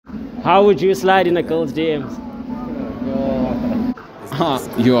How would you slide in a girl's DMs?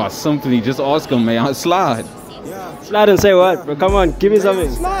 You are simply just ask her, may I slide? Slide and say what, bro? Come on, give me something.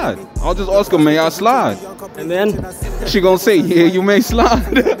 Slide. I'll just ask her, may I slide? And then? She gonna say, yeah, you may slide.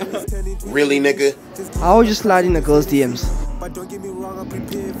 Really, nigga? How would you slide in a girl's DMs?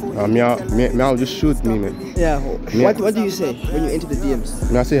 I'll just shoot me, man. Yeah. What do you say when you enter the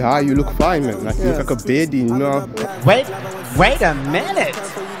DMs? I say, hi, you look fine, man. Like, you look like a baby, you know. Wait a minute.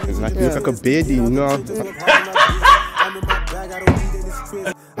 Like, you look like a baby, you know.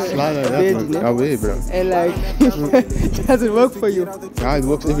 Slide like that, man. That way, bro. And like, does it work for you? Yeah, it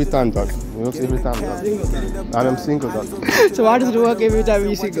works every time, dog. It works every time, dog. And I'm single, dog. So why does it work every time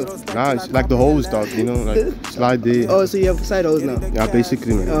you're single? Nah, it's like the hose, dog, you know, like slide there. Oh, so you have side hose now? Yeah,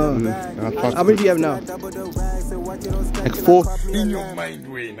 basically, man. Oh. How many do you have now? Like 4. In your mind,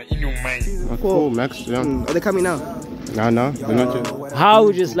 Wayne. In your mind. Like 4 max, yeah. Are they coming now? Nah, they're not yet. How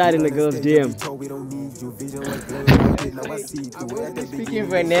would you slide in a girl's DM? Speaking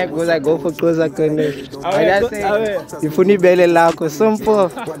for neck, goes I go for closer connect. I just say, if you need belly lako,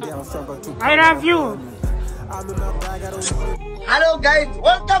 simple. I love you. Hello, guys.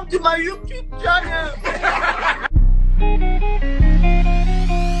 Welcome to my YouTube channel.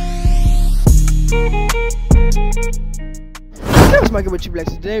 OUSMAKKI with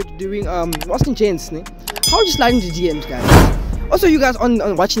Trippieblxck. Today we're doing asking GENTS. How would you slide into DMs, guys? Also, you guys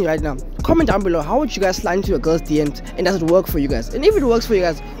on watching right now, comment down below how would you guys slide into a girl's DMs and does it work for you guys? And if it works for you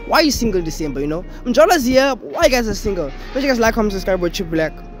guys, why are you single in December? You know, Mjola's here. Why you guys are single? Make sure you guys like, comment, subscribe with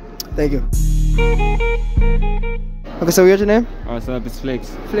Trippieblxck. Thank you. Okay, so what's your name? What's up? It's Flex.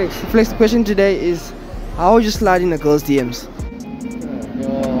 Flex. The question today is, how would you slide in a girl's DMs?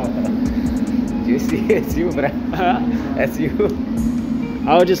 You see, it's you, bro. That's you.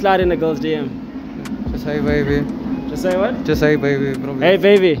 How would you slide in a girl's DM? Just say, baby. Just say what? Just say, baby. Probably. Hey,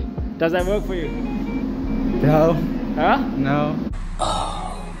 baby. Does that work for you? No. Huh? No.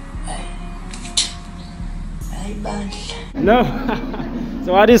 No.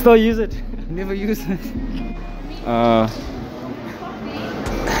 So why do you still use it? Never use it. I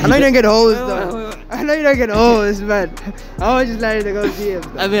know you don't get hoes though. I know you don't get hoes, man. How would you slide in a girl's DMs?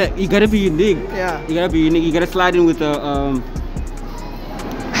 I mean, you gotta be unique. Yeah. You gotta be unique. You gotta slide in with a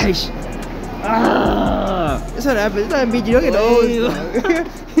It's not happening. It's not me. You don't get hoes.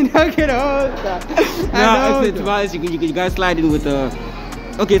 You don't get hoes. No, to be honest, you gotta slide in with a.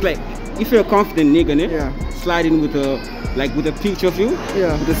 Okay, it's like if you're a confident nigga, né? Yeah. Slide in with a with a picture of you.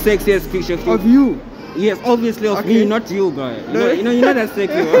 Yeah. With the sexiest picture of you. Of you. Yes, obviously of me, not you, guy. You know that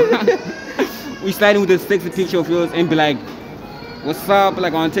sexy. We slide in with a sexy picture of yours and be like, "What's up?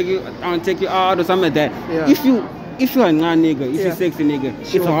 Like I wanna take you out or something like that." Yeah. If you're a nigga, if you're a sexy nigga,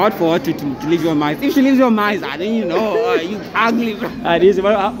 it's hard for her to leave your mind. If she leaves your mind, then you know, you ugly, bro.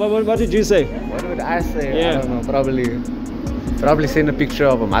 What did you say? What would I say? Yeah. I don't know. Probably send a picture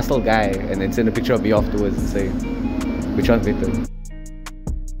of a muscle guy and then send a picture of me afterwards and say, which one's better?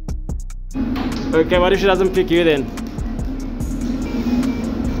 Okay, what if she doesn't pick you then?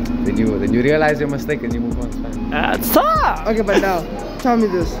 Then you realize your mistake and you move on. It's fine. Stop! Okay, but now, tell me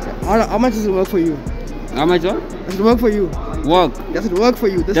this. How much does it work for you? How much what? Does it work for you? Work. Does it work for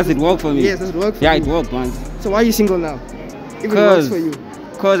you? Does it work for me? Yes, does it work for you? Yeah, it worked once. So why are you single now? If it works for you.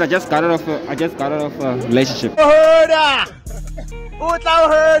 Cause I just got out of a relationship.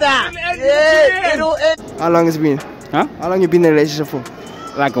 How long has it been? Huh? How long you been in a relationship for?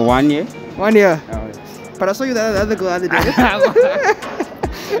 Like 1 year. 1 year. Oh, But I saw you the other girl the other day.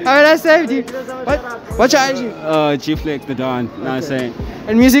 I saved you. What's your IG? G-Flex the Don. You know what I'm saying?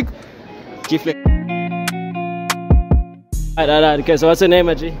 And music? G-Flex. Alright. Okay, so what's your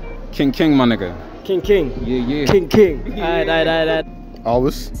name, G? King, my nigga. King. Yeah. King. Alright.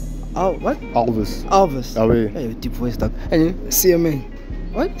 Always. Oh, what? Always. Elvis. That way. Hey, deep voice dog. And you? CMA.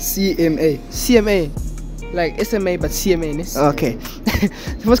 What? CMA. Like SMA, but CMA. Okay.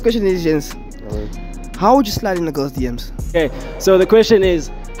 The first question is, Jens. How would you slide in a girl's DMs? Okay, so the question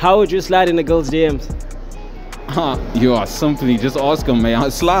is, how would you slide in a girl's DMs? You are simply just ask her, may I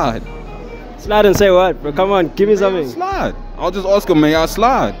slide? Slide and say what, bro? Come on, give me something. Slide. I'll just ask her, may I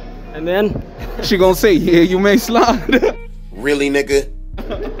slide? And then? She gonna say, yeah, you may slide. Really, nigga?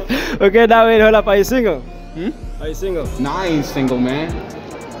 Okay, now wait, hold up. Are you single? Are you single? Nah, I ain't single, man.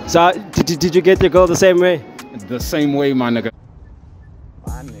 So, did you get your girl the same way? The same way, my nigga.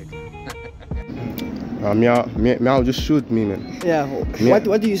 I'll just shoot me, man. Yeah.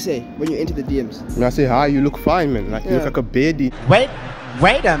 What do you say when you enter the DMs? I say, hi, you look fine, man. Like, you look like a baby. Wait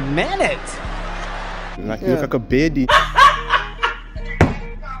a minute. Like, you look like a baby.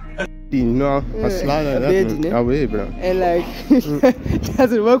 You know, I slide like that. Away, bro. And like,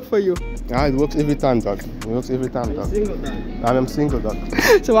 does it work for you? Yeah, it works every time, dog. It works every time, dog. Single, dog. I'm single, dog.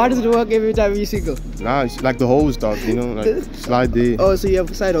 So why does it work every time you're single? Nah, it's like the hose, dog. You know, like slide there. Oh, so you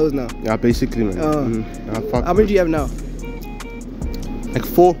have side hose now? Yeah, basically, man. Oh. Fuck. How many do you have now? Like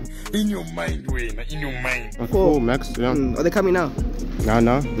 4. In your mind, Wayne. In your mind. Like 4 max, yeah. Are they coming now? Nah,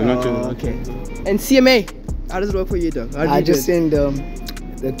 they're not. Okay. And CMA, how does it work for you, dog? I just send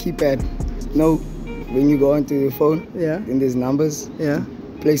the keypad. No, when you go onto your phone, then there's numbers. Yeah.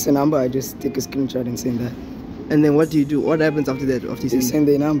 Place a number, I just take a screenshot and send that. And then what do you do? What happens after that? After you send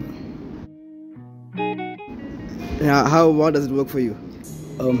the number. Yeah, what does it work for you?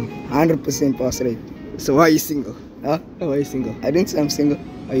 100% pass rate. So why are you single? Huh? Why are you single? I didn't say I'm single.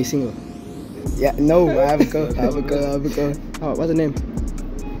 Are you single? Yeah, no, I have a girl. I have a girl. Oh, what's her name?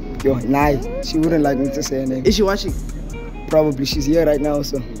 Yo, Nai. She wouldn't like me to say her name. Is she watching? Probably, she's here right now,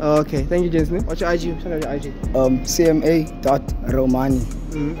 so. Oh, okay, thank you, James. What's your IG? Shout out your IG. CMA.Romani.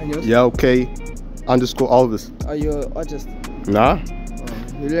 And yours? Yeah, okay. _Alvis. Are you an artist? Nah.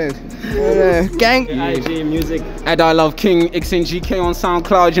 Gang. IG music. And I love King XNGK on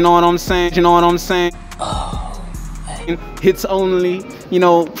SoundCloud. You know what I'm saying? Hits only. You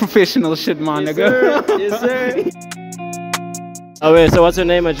know, professional shit, my nigga. Yes, sir. Oh wait, so what's your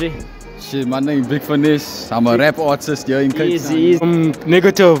name, Aji? Shit, my name Big Finesse. I'm a rap artist here in Cape Town. Easy.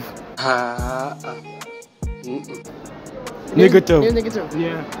 Negative. Negative. You're negative.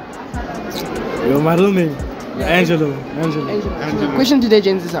 Yeah. Yo, my real name. Yeah. Angelo. So the question today,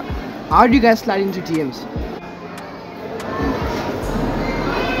 James, is how do you guys slide into DMs?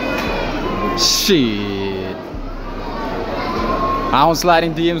 Shit. I don't slide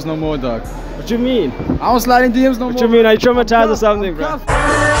in DMs no more, dog. What you mean? I don't slide in DMs no more. What you mean? Are you traumatized or something, bro?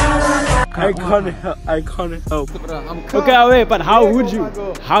 I can't help. Okay, wait, but how would you?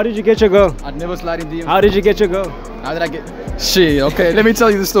 How did you get your girl? I'd never slide in DMs. How did you get your girl? How did I get? Shit, okay, let me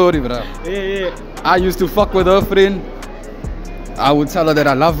tell you the story, bro. Yeah. I used to fuck with her friend. I would tell her that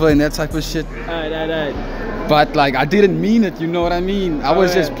I love her and that type of shit. Alright. But like, I didn't mean it, you know what I mean? I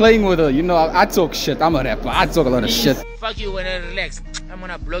was just playing with her, you know, I talk shit. I'm a rapper, I talk a lot of shit. Fuck you when I relax. I'm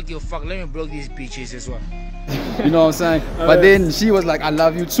gonna block you, fuck. Let me block these bitches as well. You know what I'm saying? But then she was like, I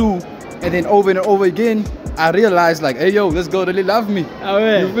love you too. And then over and over again, I realized like, hey yo, this girl really love me.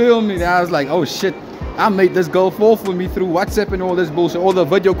 You feel me? And I was like, oh shit, I made this girl fall for me through WhatsApp and all this bullshit, all the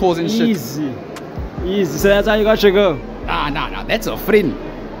video calls and shit. Easy. So that's how you got your girl? Nah, that's a friend.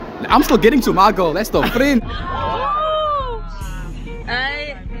 I'm still getting to my girl, that's the friend.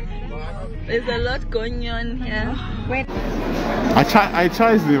 There's a lot going on here. Wait. I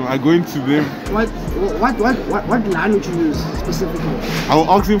try them. I go into them. What line would you use specifically? I will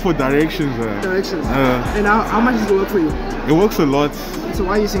ask them for directions. Directions. And how much does it work for you? It works a lot. So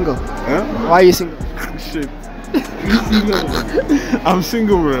why are you single? Why are you single? Shit. I'm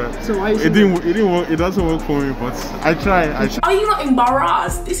single, bro. So why are you single? It didn't work. It doesn't work for me, but I try. Are you not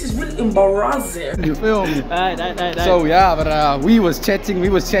embarrassed? This is really embarrassing. You feel me? Right. So yeah, but we was chatting.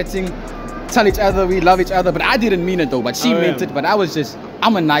 Tell each other we love each other, but I didn't mean it though. But she meant it. But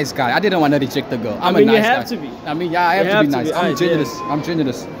I'm a nice guy. I didn't want to reject the girl. I'm a nice guy. You have to be. I mean, yeah, I have to be nice. I'm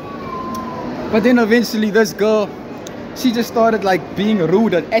generous. But then eventually, this girl, she just started like being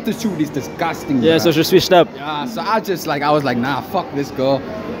rude. Her attitude is disgusting. Yeah, so she switched up. Yeah, so I was like, nah, fuck this girl.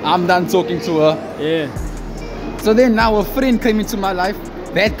 I'm done talking to her. Yeah. So then now a friend came into my life.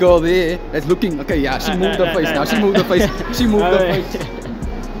 That girl there, that's looking. Okay, yeah, she moved her face now. She moved her face.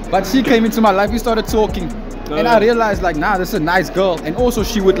 But she came into my life, we started talking. And I realized like, nah, this is a nice girl. And also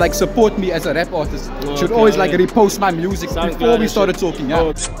she would like support me as a rap artist. She would always like repost my music before we started talking.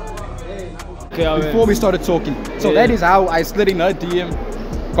 Yeah. Before we started talking. So that is how I slid in her DM.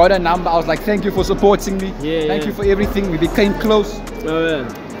 Got her number. I was like, thank you for supporting me. Thank you for everything. We became close.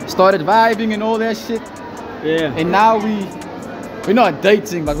 Started vibing and all that shit. Yeah. And now we're not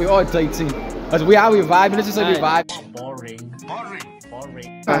dating, but we are dating. But we vibing. Let's just say we vibe. Boring.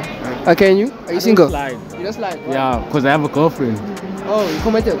 Okay, and you? Are you single? Slide. You don't slide? Why? Yeah, because I have a girlfriend. Oh, you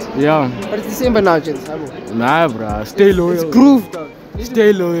committed? Yeah. But it's the same but now, Jens. Nah, bro. Stay loyal. It's groove, dog.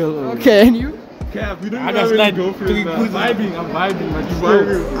 Stay loyal. Okay, and you? Cap, you don't I just like girlfriend. I'm vibing,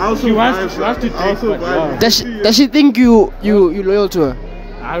 but she wants to date, but Does she think you loyal to her?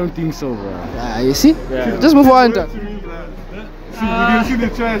 I don't think so, bro. You see? Yeah. Just move on, dog. You see the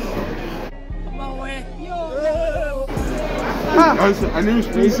chest. I need to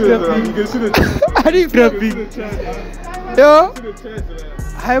speak to you can see the chest. I need to Yo.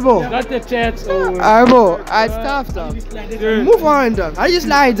 Hi, bro. Not the chest. Hi, bro. I stuffed up. Move on, dog. I just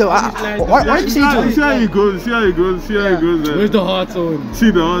lied, though. What did you say to me? See how it goes. Where's the heart on?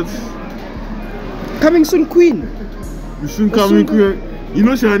 See the hearts. coming soon queen. The soon coming queen. You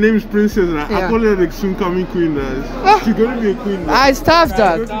know, her name is Princess, and I call her the soon coming queen. She's gonna be a queen. It's tough,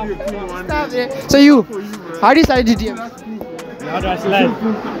 dog. So how do you slide into DMs? How do I slide?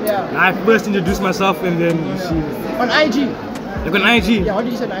 Yeah. I first introduce myself and then on IG. Like on IG? Yeah, how do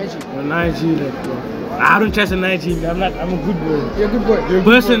you say on IG? On IG, like, I don't trust on IG. I'm a good boy. You're a good boy.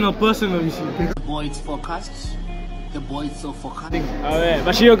 Personal, you see. The boy is focused. The boy is so focused. Oh yeah,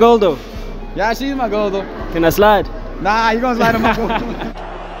 but she your girl though? Yeah, she's my girl though. Can I slide? Nah, you gonna slide on my girl.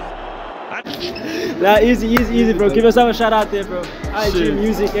 Nah, easy, bro. Give yourself a shout out there, bro. IG,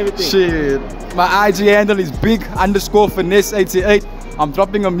 music, everything. Shit. My IG handle is big_finesse88. I'm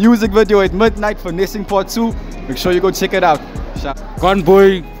dropping a music video at midnight, finessing part 2. Make sure you go check it out.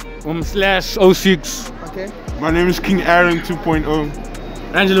 Gunboy /06. Okay. My name is King Aaron 2.0.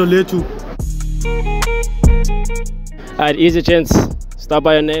 Angelo Letu. Alright, easy, gents. Start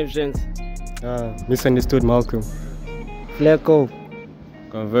by your name, gents. Misunderstood Malcolm. Flecko.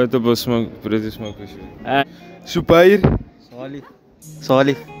 Convertible smoke, British smoke. Supair.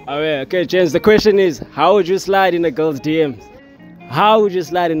 Solid. Okay, gents, the question is, how would you slide in a girl's DMs? How would you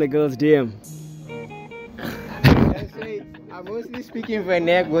slide in a girl's DM? I'm mostly speaking for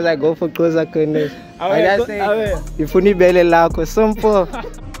neck because I go for closer corners. I just say, if you need belly lako, simple.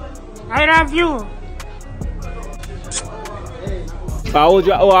 I love you. How would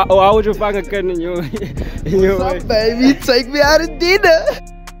you fuck a kid in your way? Baby, take me out of dinner.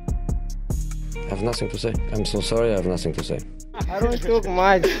 I have nothing to say. I'm so sorry, I have nothing to say. I don't talk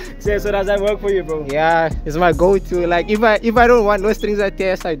much. So does that work for you, bro? Yeah, it's my go-to. Like if I don't want no strings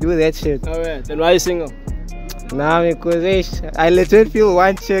attached, I do that shit. Then why are you single? Nah, because I legit feel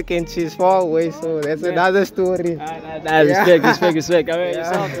one chick and she's far away, so that's another story. Respect. How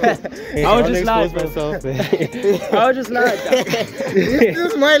would you slide, bro? How would you slide? This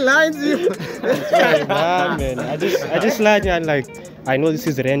is my lines, you. Nah, man. I just slide and like, I know this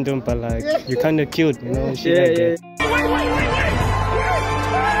is random, but like, you kinda cute, you know? Shit like that.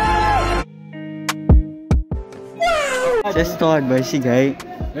 Just start by she guy.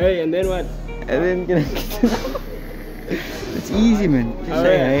 Hey, and then what? And then it's easy, man. Just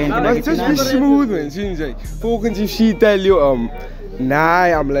say hey and just be smooth, man. Volgens if she tell you nah,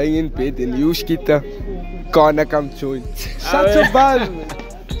 I'm laying in bed and you skitter, gonna come join. Such a bad, man.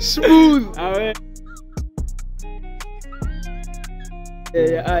 Smooth.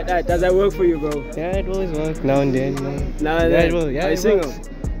 Yeah, alright. Does that work for you, bro? Yeah, it always works now and then. Now and then. Yeah, are you single?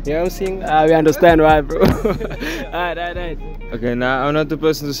 Yeah, I'm single. We understand why, bro. Alright. Okay, now I'm not the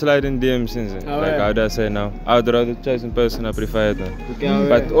person to slide in DMs. Like, how do I say now? I would rather choose in person, I prefer it now. Okay,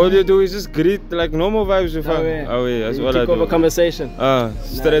 but all you do is just greet, like normal vibes with her. That's all I do. Over conversation.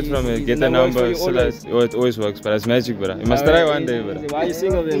 Straight from it. Get the number, slide. It always works, but it's magic, bro. You must try one day, bro. Why are you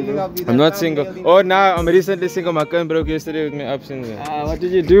single then, bro? I'm not single. Oh, now I'm recently single. My cousin broke yesterday with me up since. What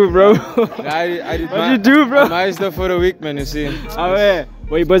did you do, bro? I did. What did you do, bro? I'm stuff for a week, man, you see.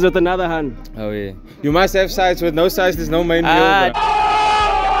 Were you boys with another hand? Oh yeah. You must have sides. With no sides, there's no main meal, bro.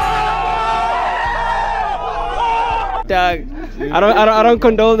 Dog, I don't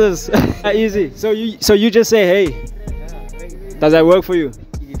condone this. Easy. So you just say hey. Does that work for you?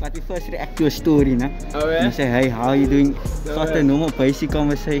 But you first react to a story, nah? You say hey, how are you doing? Start a normal basic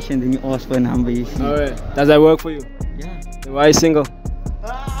conversation, then you ask for a number. You see. Does that work for you? Yeah. Then why are you single?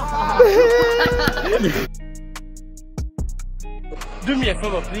 Do me a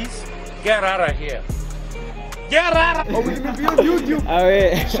favor, please. Get out of here. Get out of here. We're gonna be on YouTube.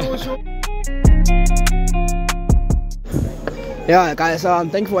 Yeah, guys,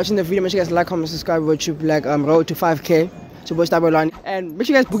 thank you for watching the video. Make sure you guys like, comment, subscribe, Trippieblxck, road to 5K. So, boys, and make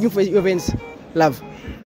sure you guys booking for events. Love.